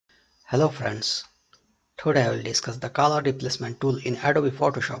Hello friends, today I will discuss the color replacement tool in Adobe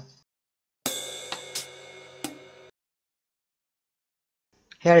Photoshop.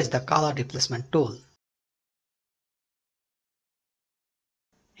 Here is the color replacement tool.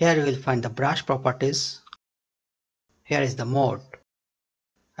 Here you will find the brush properties. Here is the mode.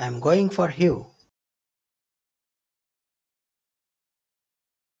 I am going for hue.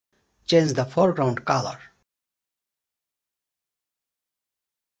 Change the foreground color.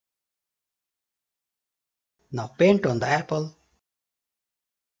 Now paint on the apple.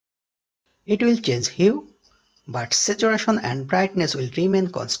 It will change hue, but saturation and brightness will remain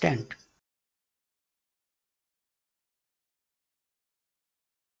constant.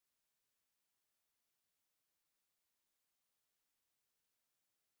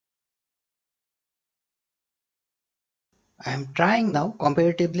 I am trying now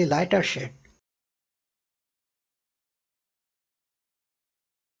comparatively lighter shade.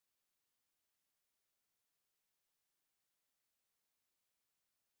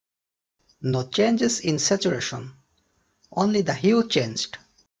 No changes in saturation, only the hue changed.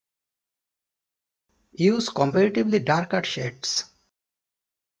 Use comparatively darker shades.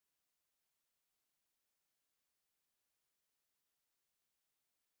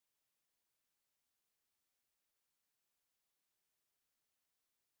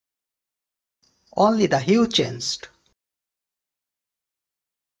 Only the hue changed.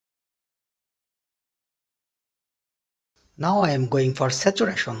 Now I am going for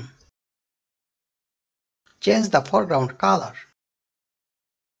saturation. Change the foreground color.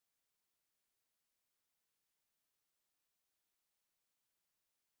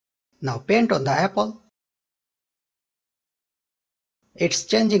 Now paint on the apple. It's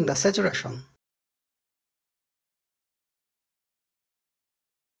changing the saturation.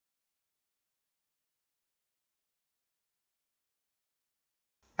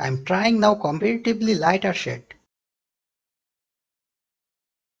 I am trying now comparatively lighter shade.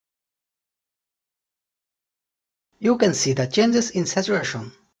 You can see the changes in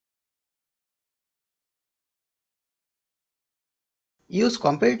saturation. Use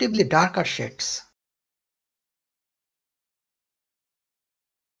comparatively darker shades.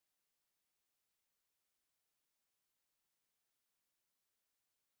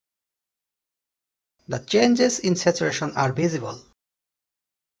 The changes in saturation are visible.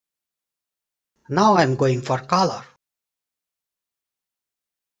 Now I am going for color.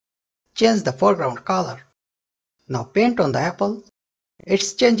 Change the foreground color. Now paint on the apple.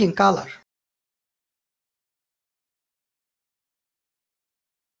 It's changing color.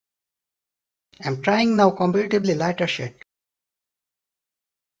 I am trying now comparatively lighter shade.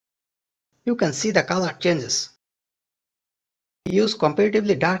 You can see the color changes. Use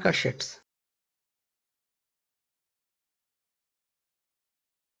comparatively darker shades.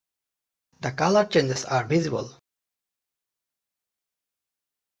 The color changes are visible.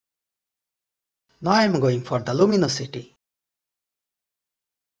 Now I am going for the luminosity.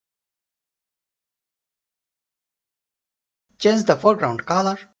 Change the foreground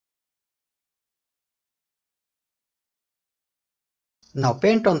color. Now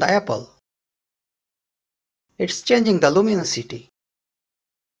paint on the apple. It's changing the luminosity.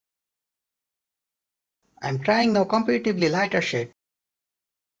 I am trying now comparatively lighter shade.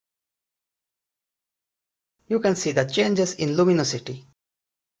 You can see the changes in luminosity.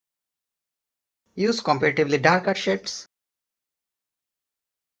 Use comparatively darker shades.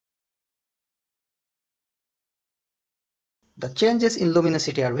 The changes in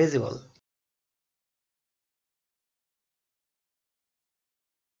luminosity are visible.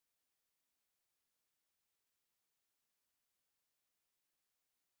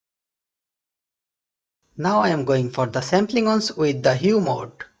 Now I am going for the sampling ons with the hue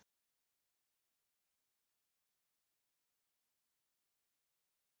mode.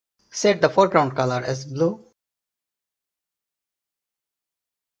 Set the foreground color as blue.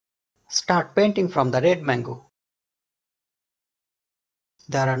 Start painting from the red mango.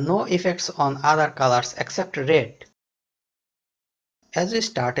 There are no effects on other colors except red. As we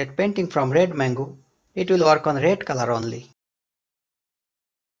started painting from red mango, it will work on red color only.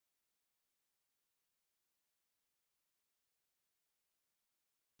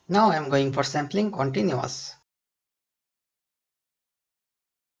 Now I am going for sampling continuous.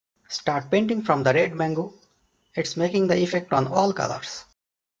 Start painting from the red mango. It's making the effect on all colors.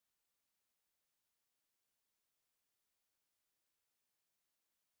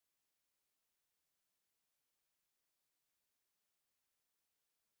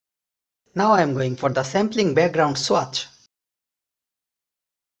 Now I am going for the sampling background swatch.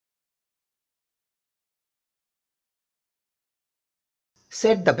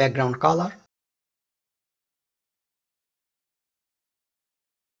 Set the background color.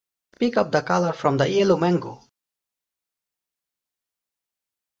 Pick up the color from the yellow mango.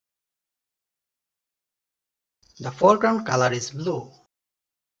 The foreground color is blue.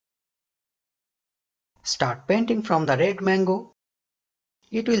 Start painting from the red mango.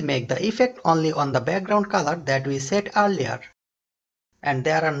 It will make the effect only on the background color that we set earlier, and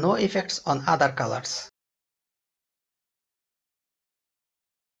there are no effects on other colors.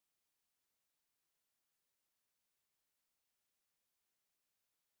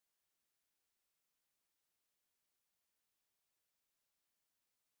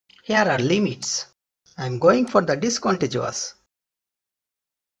 Here are limits. I am going for the discontinuous.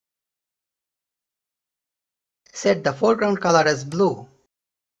 Set the foreground color as blue.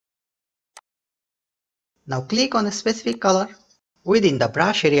 Now click on a specific color. Within the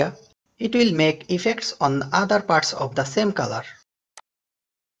brush area, it will make effects on other parts of the same color.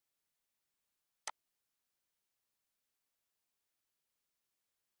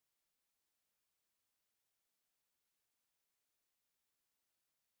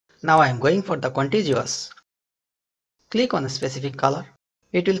 Now I am going for the contiguous. Click on a specific color.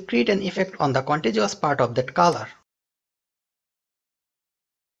 It will create an effect on the contiguous part of that color.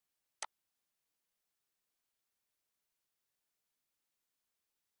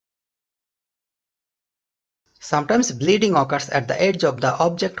 Sometimes bleeding occurs at the edge of the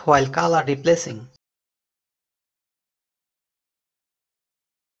object while color replacing.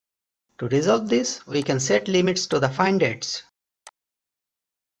 To resolve this, we can set limits to the find edge.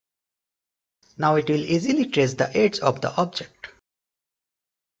 Now it will easily trace the edge of the object.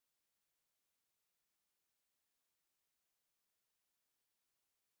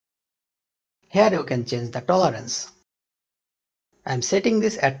 Here you can change the tolerance. I am setting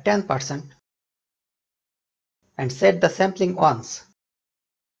this at 10% and set the sampling once.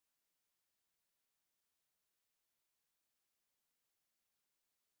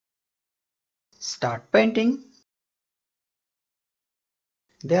 Start painting.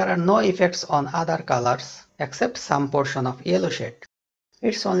 There are no effects on other colors except some portion of yellow shade.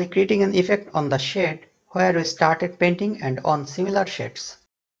 It's only creating an effect on the shade where we started painting and on similar shades.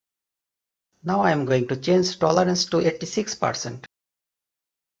 Now I am going to change tolerance to 86%.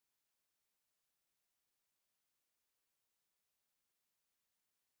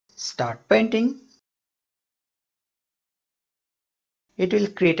 Start painting. It will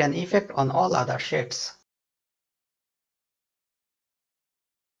create an effect on all other shades.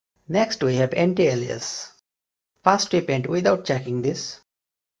 Next we have anti-alias. First we paint without checking this.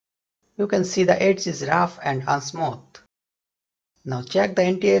 You can see the edge is rough and unsmooth. Now check the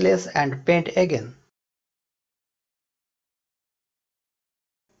anti-alias and paint again.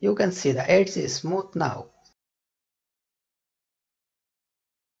 You can see the edge is smooth now.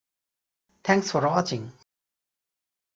 Thanks for watching.